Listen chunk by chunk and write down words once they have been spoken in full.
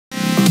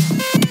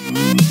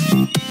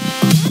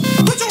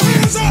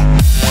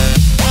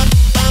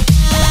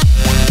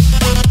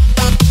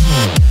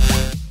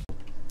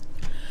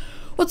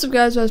What's up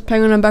guys, it's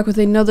Penguin. I'm back with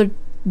another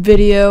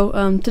video.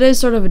 Today's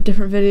sort of a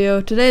different video.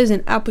 Today is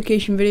an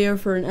application video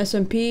for an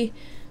SMP,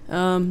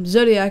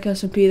 Zodiac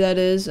SMP that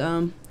is,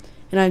 and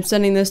I'm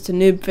sending this to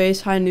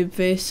Noobface. Hi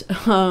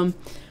Noobface.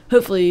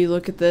 Hopefully you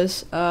look at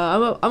this.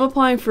 I'm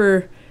applying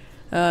for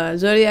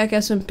Zodiac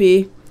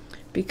SMP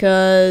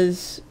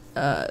because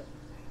I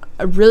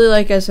really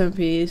like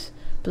SMPs,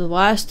 but the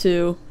last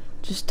two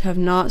just have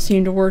not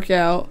seemed to work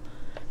out.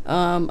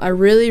 I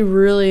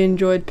really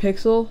enjoyed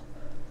Pixel,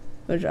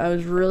 which I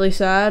was really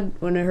sad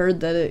when I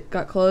heard that it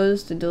got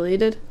closed and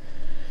deleted.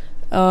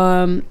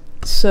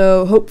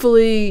 So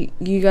hopefully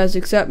you guys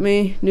accept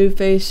me,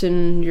 Noobface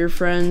and your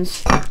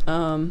friends.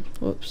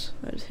 Whoops,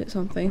 I just hit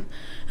something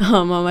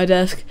on my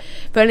desk.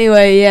 But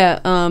anyway, yeah,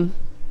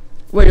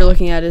 what you're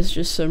looking at is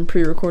just some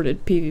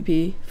pre-recorded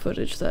PvP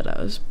footage that I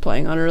was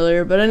playing on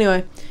earlier. But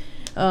anyway,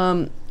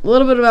 a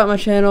little bit about my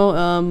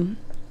channel.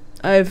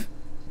 I've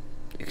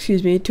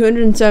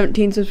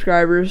 217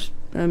 subscribers.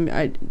 I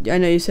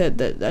know you said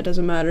that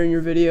doesn't matter in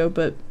your video,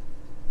 but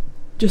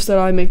just that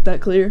I make that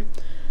clear.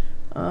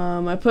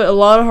 I put a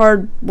lot of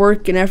hard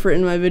work and effort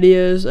in my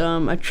videos.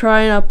 I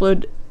try and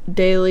upload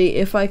daily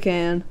if I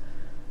can.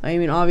 I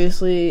mean,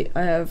 obviously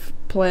I have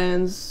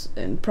plans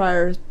and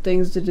prior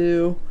things to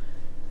do,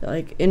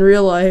 like in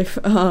real life.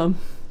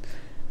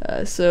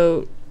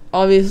 So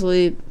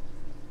obviously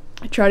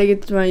I try to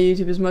get to my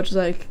YouTube as much as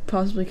I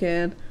possibly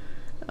can.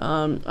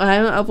 I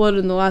haven't uploaded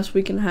in the last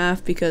week and a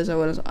half because I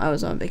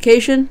was on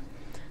vacation.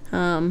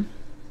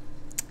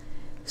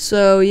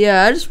 So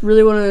yeah, I just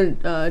really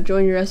want to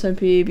join your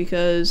SMP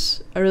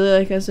because I really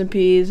like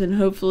SMPs, and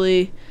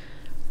hopefully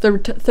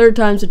third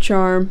time's a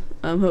charm.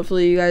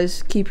 Hopefully you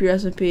guys keep your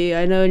SMP.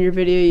 I know in your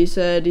video you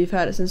said you've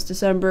had it since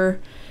December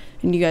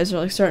and you guys are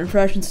like starting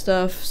fresh and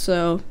stuff,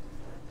 so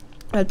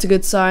that's a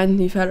good sign.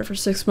 You've had it for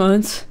 6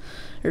 months,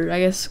 or I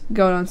guess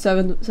going on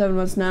seven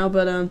months now.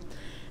 But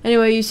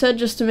anyway, you said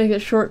just to make a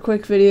short,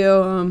 quick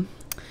video,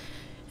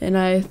 and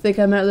I think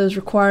I met those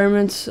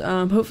requirements.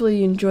 Hopefully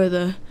you enjoy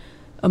the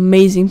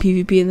amazing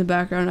PvP in the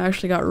background. I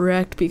actually got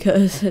wrecked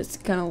because it's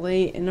kind of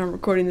late, and I'm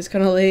recording this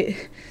kind of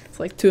late. It's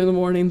like 2 in the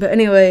morning. But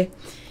anyway,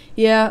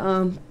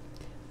 yeah,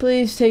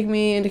 please take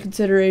me into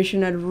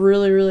consideration. I'd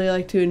really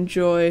like to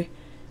join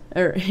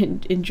your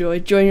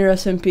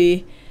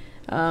SMP,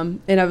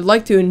 and I would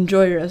like to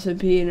enjoy your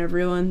SMP and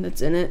everyone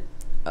that's in it.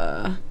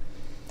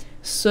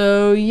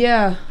 So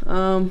yeah,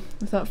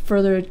 without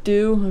further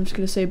ado, I'm just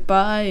gonna say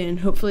bye, and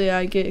hopefully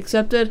I get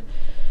accepted.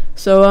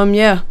 So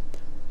yeah,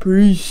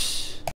 peace.